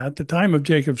at the time of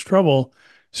Jacob's trouble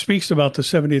speaks about the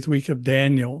 70th week of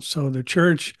Daniel. So the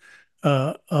church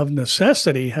of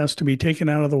necessity has to be taken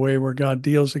out of the way where God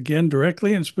deals again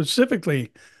directly and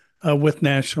specifically with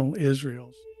national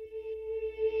Israel.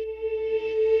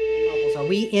 Are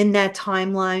we in that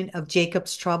timeline of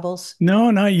Jacob's troubles?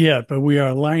 No, not yet, but we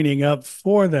are lining up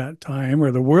for that time,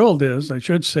 or the world is, I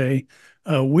should say.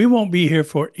 We won't be here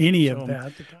for any of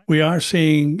that. We are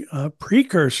seeing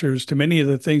precursors to many of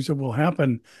the things that will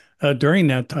happen during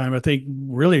that time. I think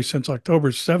really since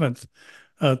October 7th,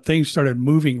 things started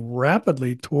moving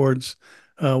rapidly towards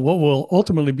what will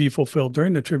ultimately be fulfilled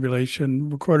during the tribulation,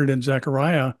 recorded in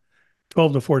Zechariah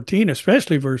 12 to 14,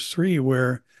 especially verse 3,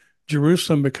 where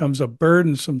Jerusalem becomes a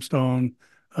burdensome stone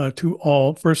to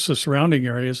all, first the surrounding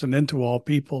areas and then to all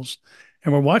peoples.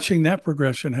 And we're watching that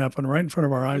progression happen right in front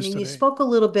of our I eyes mean, you today. spoke a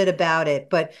little bit about it,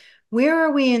 but where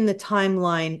are we in the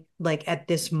timeline, like at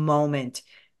this moment?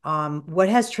 What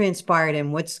has transpired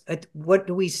and what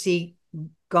do we see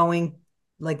going,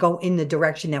 like go in the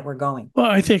direction that we're going? Well,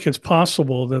 I think it's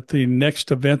possible that the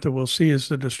next event that we'll see is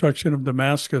the destruction of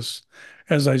Damascus,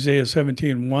 as Isaiah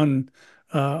 17:1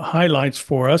 highlights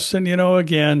for us. And,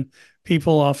 again,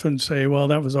 people often say, well,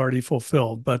 that was already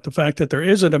fulfilled. But the fact that there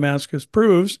is a Damascus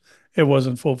proves it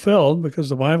wasn't fulfilled because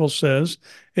the Bible says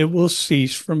it will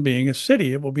cease from being a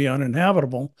city, it will be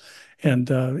uninhabitable.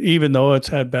 And even though it's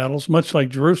had battles, much like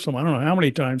Jerusalem, I don't know how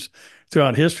many times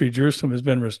throughout history Jerusalem has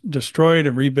been destroyed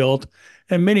and rebuilt,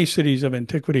 and many cities of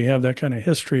antiquity have that kind of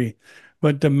history.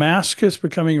 But Damascus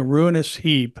becoming a ruinous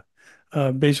heap,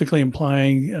 basically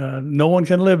implying no one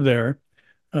can live there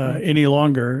any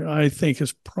longer, I think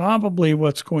is probably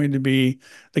what's going to be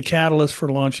the catalyst for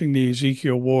launching the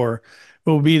Ezekiel War. It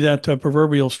will be that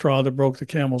proverbial straw that broke the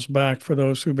camel's back for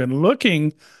those who've been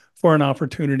looking for an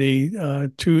opportunity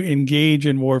to engage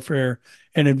in warfare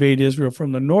and invade Israel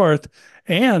from the north.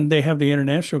 And they have the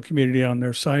international community on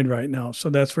their side right now.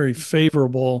 So that's very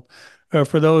favorable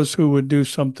for those who would do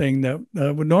something that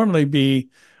would normally be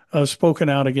spoken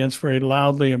out against very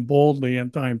loudly and boldly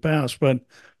in time past. But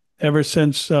ever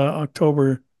since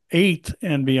October 8th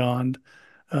and beyond,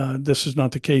 this is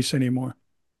not the case anymore.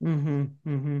 Mm-hmm,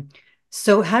 mm-hmm.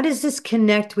 So how does this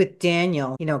connect with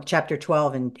Daniel, chapter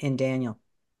 12 in Daniel?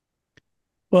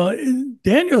 Well,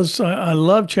 Daniel's, I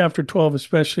love chapter 12,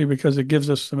 especially because it gives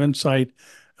us some insight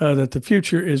that the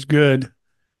future is good.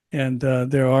 And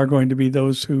there are going to be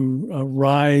those who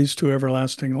rise to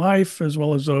everlasting life, as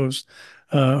well as those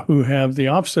who have the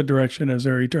opposite direction as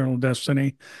their eternal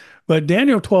destiny. But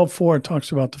Daniel 12:4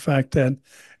 talks about the fact that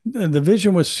the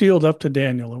vision was sealed up to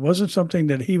Daniel. It wasn't something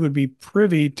that he would be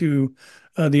privy to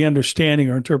the understanding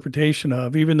or interpretation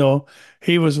of, even though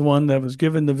he was the one that was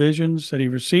given the visions that he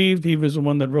received. He was the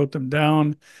one that wrote them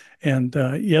down. And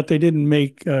yet they didn't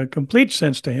make complete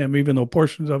sense to him, even though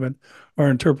portions of it are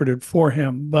interpreted for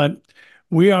him. But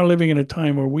we are living in a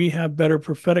time where we have better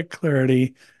prophetic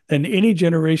clarity than any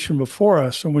generation before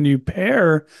us. And when you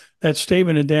pair that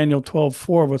statement in Daniel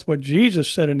 12:4 with what Jesus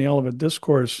said in the Olivet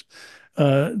Discourse,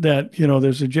 that,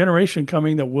 there's a generation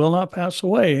coming that will not pass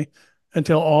away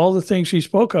until all the things he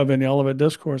spoke of in the Olivet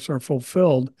Discourse are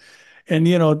fulfilled. And,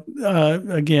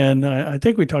 again, I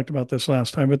think we talked about this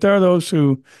last time, but there are those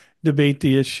who debate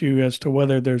the issue as to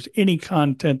whether there's any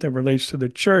content that relates to the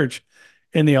church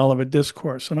in the Olivet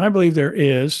Discourse. And I believe there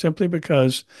is, simply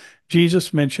because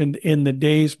Jesus mentioned in the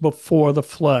days before the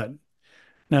flood.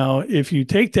 Now, if you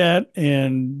take that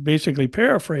and basically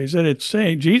paraphrase it, it's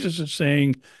saying Jesus is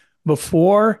saying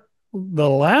before the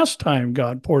last time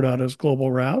God poured out his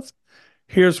global wrath,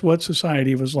 here's what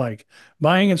society was like: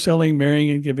 buying and selling, marrying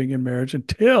and giving in marriage,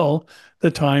 until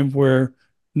the time where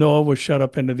Noah was shut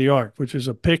up into the ark, which is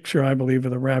a picture, I believe,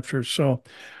 of the rapture. So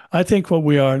I think what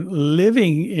we are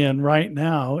living in right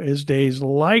now is days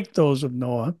like those of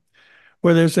Noah,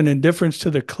 where there's an indifference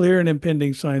to the clear and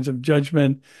impending signs of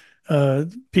judgment.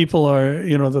 People are,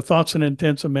 the thoughts and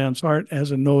intents of man's heart,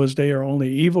 as in Noah's day, are only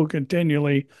evil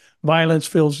continually. Violence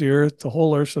fills the earth. The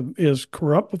whole earth is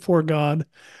corrupt before God.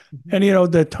 And,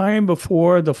 the time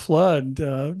before the flood,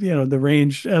 the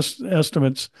range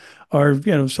estimates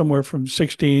are, somewhere from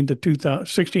 16 to 2000,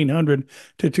 1600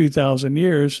 to 2000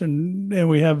 years. And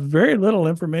we have very little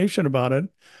information about it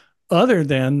other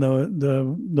than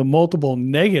the multiple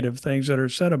negative things that are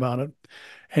said about it.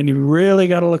 And you really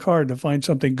got to look hard to find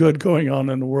something good going on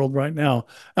in the world right now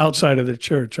outside of the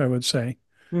church, I would say.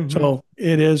 Mm-hmm. So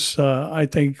it is, I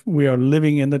think we are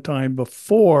living in the time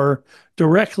before,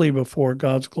 directly before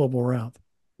God's global wrath.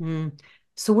 Mm.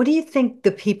 So what do you think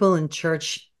the people in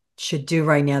church should do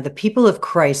right now? The people of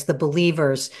Christ, the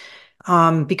believers,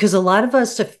 because a lot of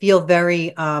us feel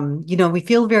very, we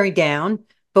feel very down.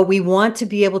 but we want to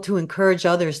be able to encourage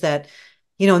others that,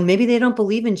 maybe they don't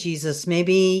believe in Jesus.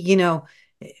 Maybe,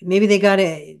 maybe they got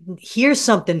to hear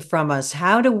something from us.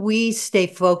 How do we stay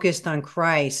focused on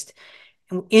Christ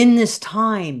in this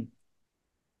time?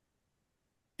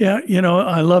 Yeah,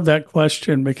 I love that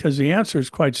question because the answer is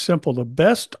quite simple. The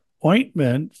best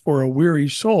ointment for a weary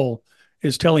soul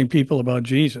is telling people about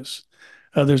Jesus.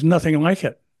 There's nothing like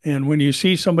it. And when you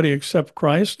see somebody accept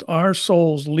Christ, our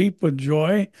souls leap with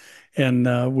joy,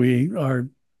 and we are,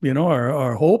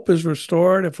 our hope is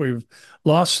restored if we've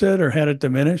lost it or had it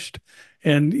diminished.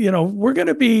 And we're going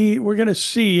to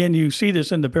see, and you see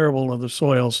this in the parable of the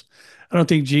soils. I don't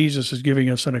think Jesus is giving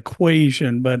us an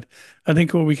equation, but I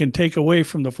think what we can take away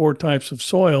from the four types of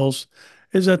soils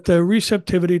is that the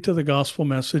receptivity to the gospel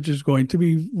message is going to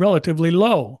be relatively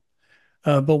low.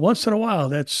 But once in a while,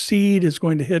 that seed is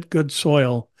going to hit good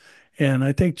soil. And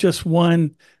I think just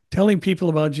one, telling people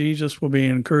about Jesus will be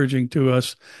encouraging to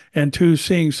us. And two,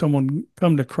 seeing someone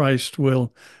come to Christ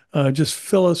will just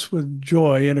fill us with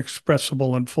joy,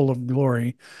 inexpressible and full of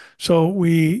glory. So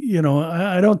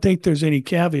I don't think there's any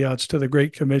caveats to the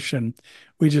Great Commission.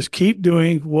 We just keep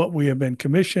doing what we have been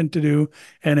commissioned to do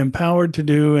and empowered to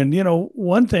do. And,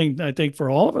 one thing I think for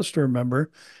all of us to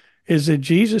remember is that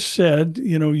Jesus said,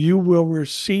 you will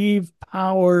receive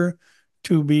power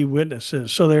to be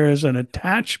witnesses. So there is an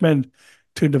attachment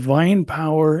to divine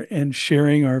power and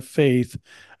sharing our faith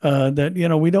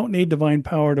that, we don't need divine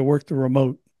power to work the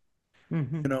remote, Hmm.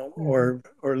 Hmm. or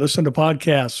listen to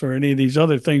podcasts or any of these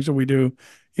other things that we do,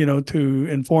 to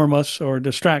inform us or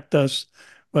distract us.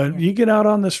 But Yeah. you get out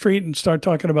on the street and start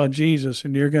talking about Jesus,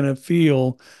 and you're going to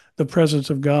feel the presence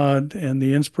of God, and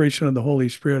the inspiration of the Holy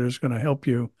Spirit is going to help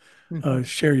you Hmm.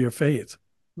 share your faith.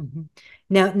 Hmm.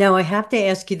 Now I have to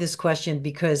ask you this question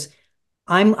because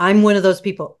I'm one of those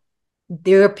people.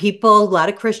 There are people, a lot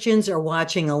of Christians are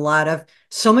watching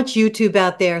so much YouTube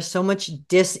out there, so much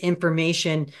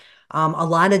disinformation, a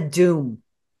lot of doom.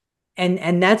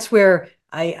 And that's where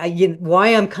why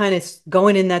I'm kind of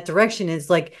going in that direction is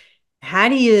like, how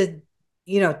do you,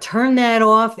 turn that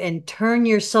off and turn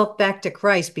yourself back to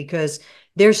Christ? Because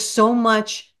there's so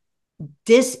much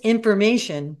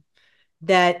disinformation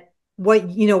that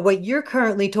what you're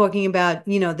currently talking about,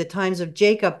 the times of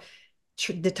Jacob,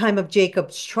 the time of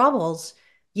Jacob's troubles,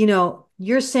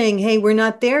 you're saying, hey, we're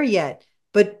not there yet.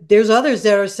 But there's others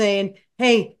that are saying,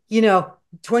 hey,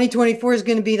 2024 is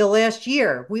going to be the last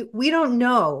year. We don't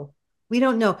know. We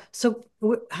don't know. So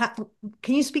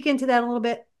can you speak into that a little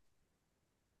bit?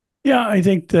 Yeah, I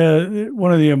think the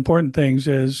one of the important things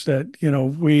is that,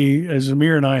 we, as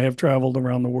Amir and I have traveled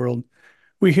around the world,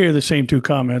 we hear the same two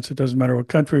comments. It doesn't matter what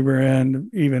country we're in,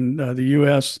 even the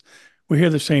U.S., we hear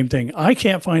the same thing. I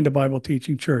can't find a Bible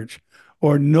teaching church,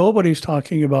 or nobody's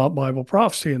talking about Bible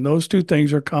prophecy. And those two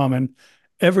things are common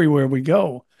everywhere we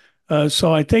go.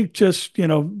 So I think just,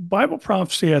 Bible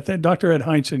prophecy, I think Dr. Ed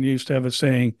Hindson used to have a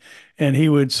saying, and he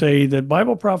would say that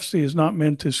Bible prophecy is not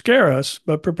meant to scare us,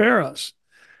 but prepare us.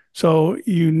 So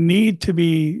you need to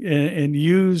be and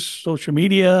use social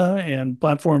media and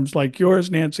platforms like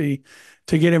yours, Nancy,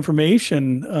 to get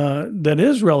information that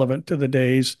is relevant to the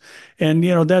days. And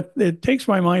that it takes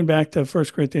my mind back to 1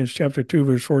 Corinthians chapter 2,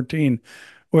 verse 14,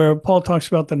 where Paul talks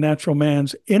about the natural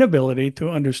man's inability to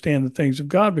understand the things of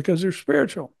God because they're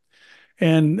spiritual.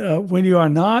 And when you are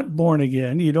not born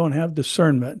again, you don't have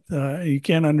discernment. You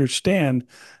can't understand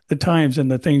the times and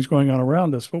the things going on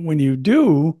around us. But when you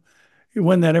do,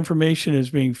 when that information is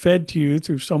being fed to you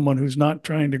through someone who's not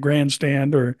trying to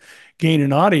grandstand or gain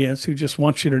an audience, who just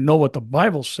wants you to know what the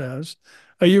Bible says,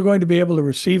 you're going to be able to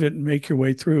receive it and make your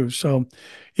way through. So,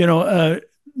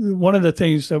 one of the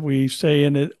things that we say,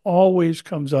 and it always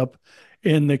comes up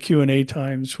in the Q&A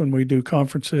times when we do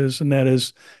conferences, and that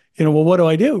is, well, what do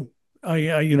I do?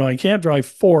 I can't drive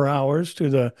 4 hours to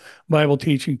the Bible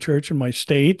teaching church in my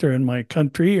state or in my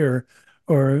country or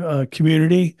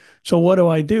community. So what do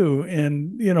I do?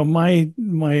 And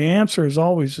my answer is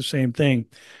always the same thing.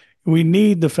 We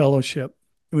need the fellowship.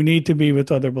 We need to be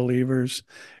with other believers.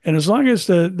 And as long as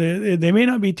they may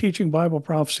not be teaching Bible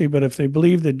prophecy, but if they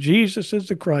believe that Jesus is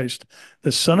the Christ,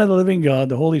 the Son of the living God,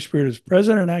 the Holy Spirit is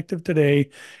present and active today,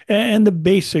 and the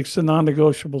basics, the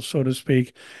non-negotiables, so to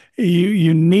speak,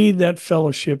 you need that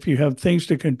fellowship. You have things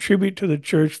to contribute to the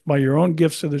church by your own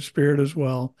gifts of the Spirit as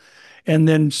well, and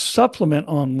then supplement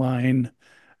online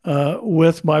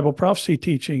with Bible prophecy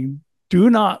teaching. Do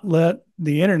not let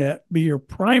the internet be your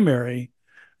primary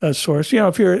source.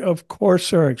 If you're, of course,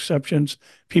 there are exceptions,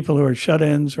 people who are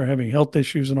shut-ins or having health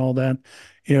issues and all that.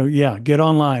 Yeah, get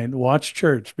online, watch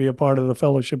church, be a part of the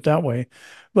fellowship that way.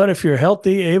 But if you're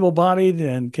healthy, able-bodied,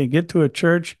 and can get to a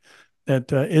church,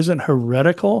 that isn't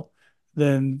heretical,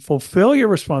 then fulfill your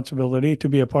responsibility to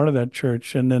be a part of that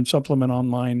church and then supplement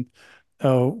online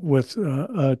with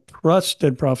a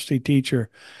trusted prophecy teacher.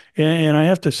 And I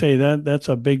have to say that that's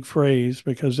a big phrase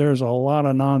because there's a lot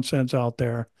of nonsense out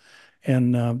there.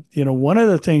 And, one of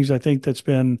the things I think that's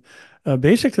been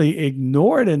basically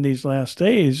ignored in these last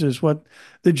days is what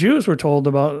the Jews were told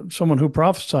about someone who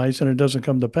prophesies and it doesn't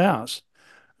come to pass.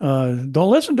 Don't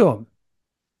listen to them.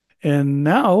 And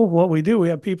now what we do, we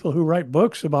have people who write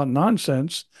books about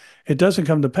nonsense. It doesn't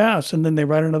come to pass. And then they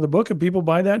write another book and people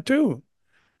buy that too.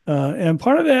 And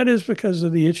part of that is because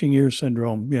of the itching ear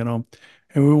syndrome,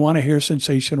 and we want to hear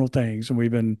sensational things. And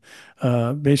we've been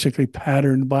basically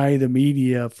patterned by the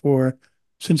media for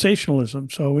sensationalism.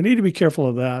 So we need to be careful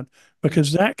of that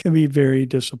because that can be very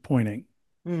disappointing.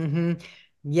 Hmm.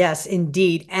 Yes,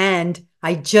 indeed. And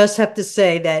I just have to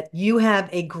say that you have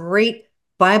a great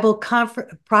Bible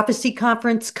prophecy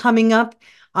conference coming up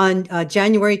on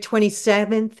January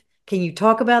 27th. Can you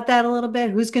talk about that a little bit?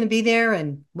 Who's going to be there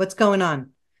and what's going on?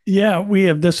 Yeah,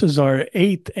 this is our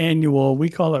eighth annual, we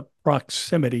call it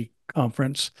proximity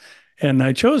conference. And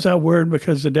I chose that word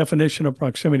because the definition of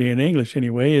proximity in English,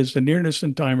 anyway, is the nearness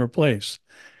in time or place.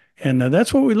 And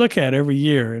that's what we look at every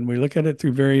year. And we look at it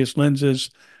through various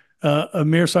lenses.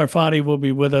 Amir Sarfati will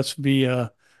be with us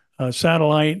via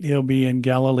satellite. He'll be in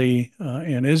Galilee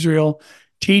and Israel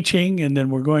teaching. And then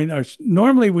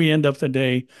normally we end up the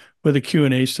day with a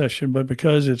Q&A session, but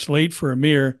because it's late for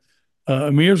Amir,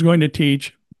 Amir's going to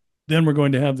teach. Then we're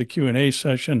going to have the Q&A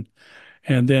session.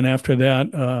 And then after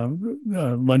that,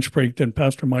 lunch break, then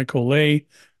Pastor Michael Lay,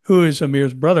 who is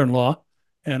Amir's brother-in-law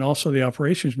and also the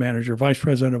operations manager, vice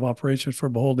president of operations for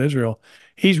Behold Israel.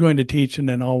 He's going to teach, and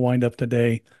then I'll wind up the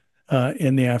day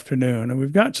in the afternoon. And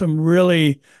we've got some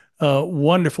really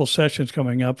wonderful sessions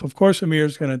coming up. Of course,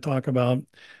 Amir's going to talk about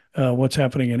what's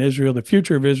happening in Israel. The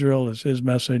future of Israel is his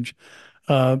message.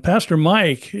 Pastor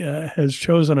Mike has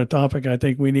chosen a topic I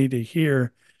think we need to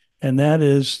hear, and that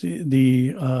is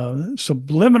the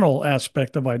subliminal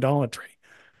aspect of idolatry,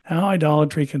 how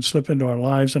idolatry can slip into our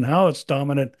lives and how it's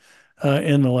dominant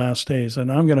in the last days.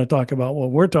 And I'm going to talk about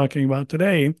what we're talking about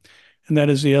today, and that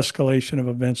is the escalation of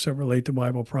events that relate to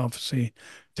Bible prophecy,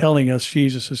 telling us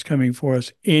Jesus is coming for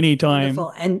us anytime.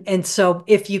 Wonderful. And so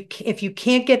if you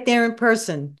can't get there in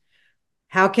person,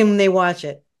 how can they watch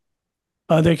it?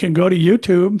 They can go to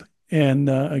YouTube and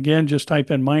again, just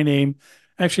type in my name.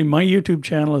 Actually, my YouTube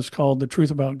channel is called The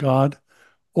Truth About God.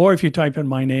 Or if you type in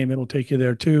my name, it'll take you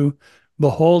there too.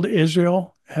 Behold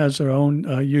Israel has their own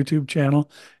YouTube channel.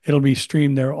 It'll be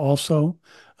streamed there also.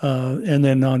 And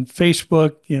then on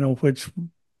Facebook, which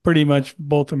pretty much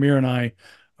both Amir and I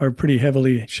are pretty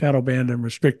heavily shadow banned and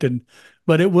restricted,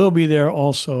 but it will be there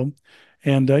also.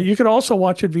 And you could also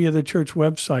watch it via the church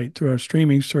website through our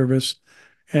streaming service.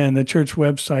 And the church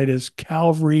website is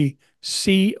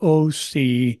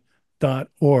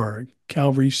calvarycoc.org,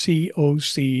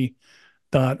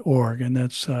 calvarycoc.org. And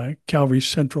that's Calvary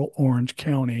Central Orange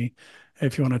County,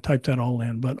 if you want to type that all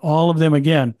in. But all of them,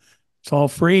 again, it's all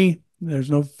free. There's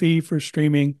no fee for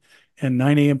streaming. And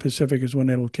 9 a.m. Pacific is when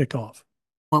it'll kick off.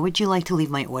 What would you like to leave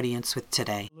my audience with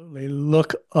today? Absolutely.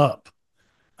 Look up.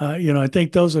 I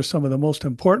think those are some of the most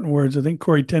important words. I think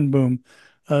Corrie ten Boom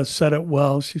said it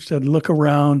well. She said, look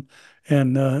around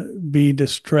and be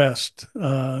distressed.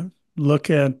 Look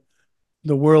at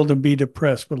the world and be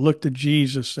depressed, but look to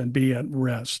Jesus and be at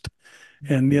rest.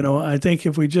 And, I think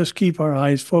if we just keep our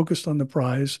eyes focused on the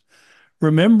prize,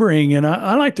 remembering, and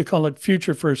I like to call it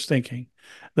future first thinking,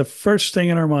 the first thing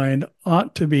in our mind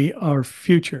ought to be our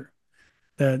future,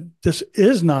 that this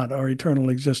is not our eternal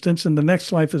existence and the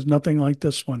next life is nothing like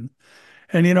this one.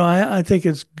 And, I think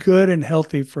it's good and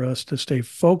healthy for us to stay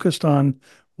focused on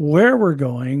where we're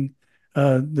going.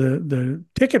 The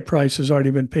ticket price has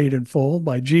already been paid in full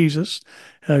by Jesus,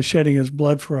 shedding his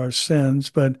blood for our sins.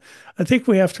 But I think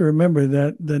we have to remember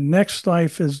that the next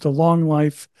life is the long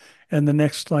life, and the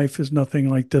next life is nothing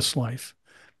like this life.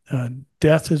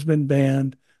 Death has been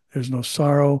banned. There's no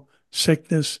sorrow,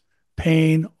 sickness,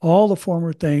 pain. All the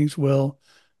former things will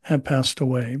have passed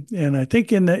away. And I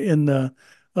think in the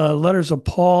letters of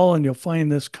Paul, and you'll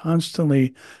find this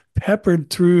constantly peppered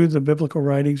through the biblical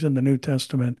writings in the New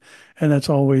Testament. And that's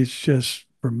always just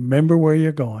remember where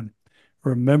you're going,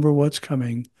 remember what's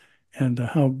coming, and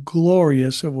how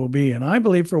glorious it will be. And I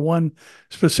believe for one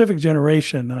specific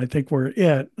generation, I think we're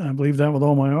it. I believe that with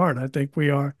all my heart. I think we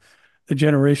are the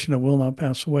generation that will not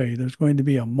pass away. There's going to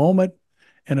be a moment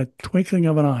and a twinkling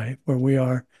of an eye where we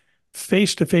are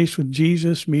face to face with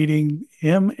Jesus, meeting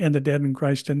him and the dead in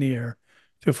Christ in the air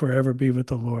to forever be with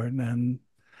the Lord. And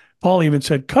Paul even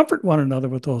said, comfort one another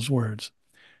with those words.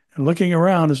 And looking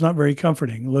around is not very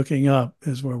comforting. Looking up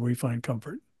is where we find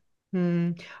comfort.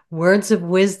 Words of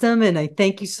wisdom. And I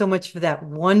thank you so much for that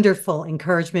wonderful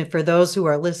encouragement for those who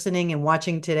are listening and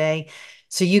watching today.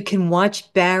 So you can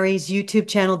watch Barry's YouTube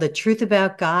channel, The Truth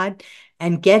About God,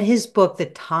 and get his book, The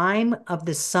Time of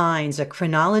the Signs, a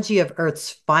chronology of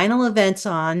Earth's final events,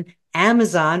 on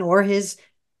Amazon or his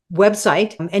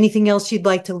website. Anything else you'd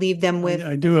like to leave them with?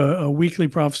 I do a weekly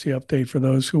prophecy update for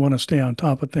those who want to stay on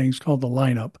top of things, called The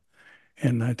Lineup.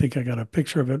 And I think I got a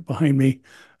picture of it behind me.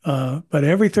 But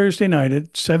every Thursday night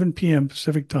at 7 p.m.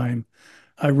 Pacific time,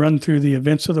 I run through the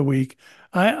events of the week.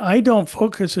 I don't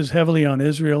focus as heavily on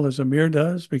Israel as Amir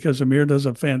does, because Amir does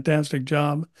a fantastic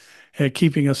job at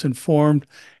keeping us informed.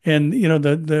 And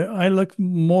I look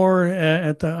more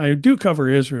at the. I do cover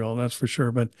Israel, that's for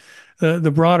sure, but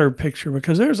the broader picture,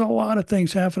 because there's a lot of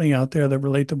things happening out there that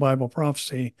relate to Bible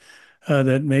prophecy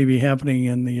that may be happening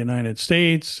in the United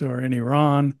States or in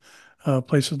Iran.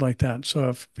 Places like that.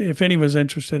 So if anyone's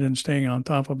interested in staying on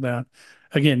top of that,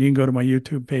 again, you can go to my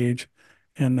YouTube page,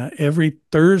 and every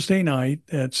Thursday night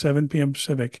at 7 p.m.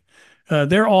 Pacific,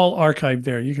 they're all archived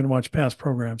there. You can watch past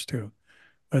programs too.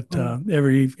 But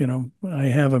I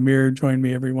have Amir join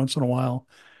me every once in a while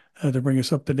to bring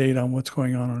us up to date on what's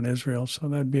going on in Israel. So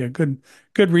that'd be a good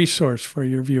resource for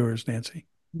your viewers, Nancy.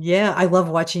 Yeah, I love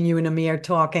watching you and Amir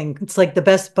talking. It's like the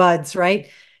best buds, right?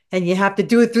 And you have to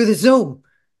do it through the Zoom.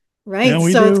 Right. Yeah,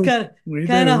 we So do. it's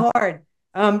kind of hard.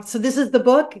 So this is the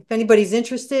book. If anybody's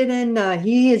interested in,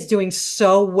 he is doing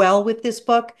so well with this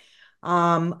book.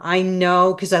 I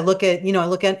know, because I look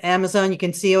at Amazon, you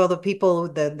can see all the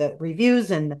people, the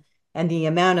reviews and the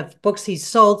amount of books he's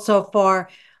sold so far.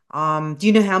 Do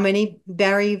you know how many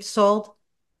Barry sold?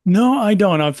 No, I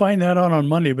don't. I'll find that out on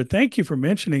Monday. But thank you for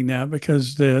mentioning that,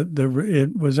 because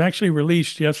it was actually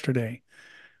released yesterday.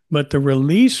 But the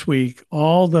release week,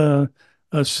 all the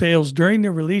sales during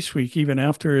the release week, even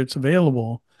after it's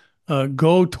available,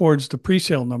 go towards the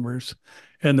pre-sale numbers.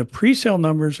 And the pre-sale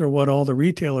numbers are what all the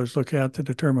retailers look at to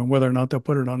determine whether or not they'll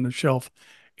put it on the shelf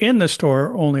in the store,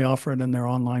 or only offer it in their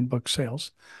online book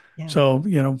sales. Yeah.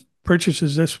 So,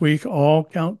 purchases this week all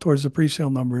count towards the pre-sale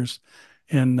numbers.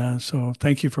 And so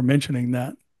thank you for mentioning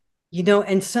that.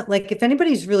 And so, like, if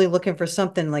anybody's really looking for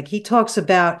something, like he talks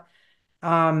about,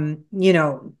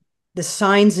 the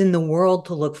signs in the world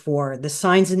to look for, the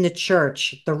signs in the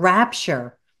church, the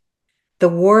rapture, the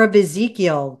war of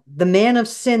Ezekiel, the man of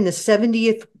sin, the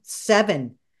 70th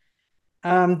seven,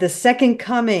 the second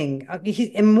coming,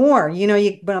 and more,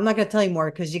 but I'm not going to tell you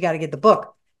more because you got to get the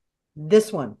book,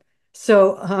 this one.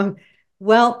 So,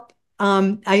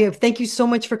 I thank you so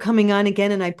much for coming on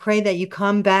again. And I pray that you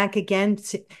come back again,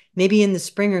 maybe in the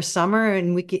spring or summer,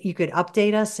 and you could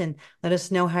update us and let us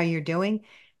know how you're doing.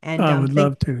 And I would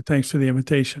love to. Thanks for the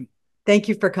invitation. Thank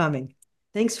you for coming.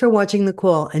 Thanks for watching The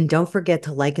Call, and don't forget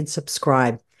to like and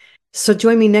subscribe. So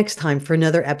join me next time for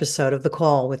another episode of The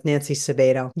Call with Nancy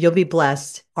Sabato. You'll be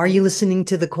blessed. Are you listening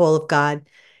to the call of God?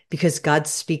 Because God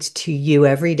speaks to you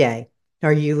every day.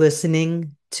 Are you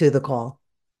listening to The Call?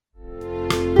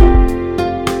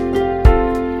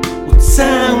 What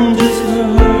sound is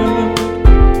heard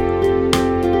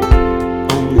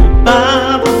on the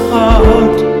Bible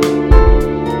heart?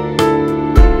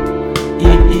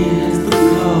 It is the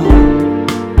call.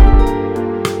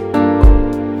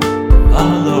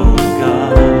 Follow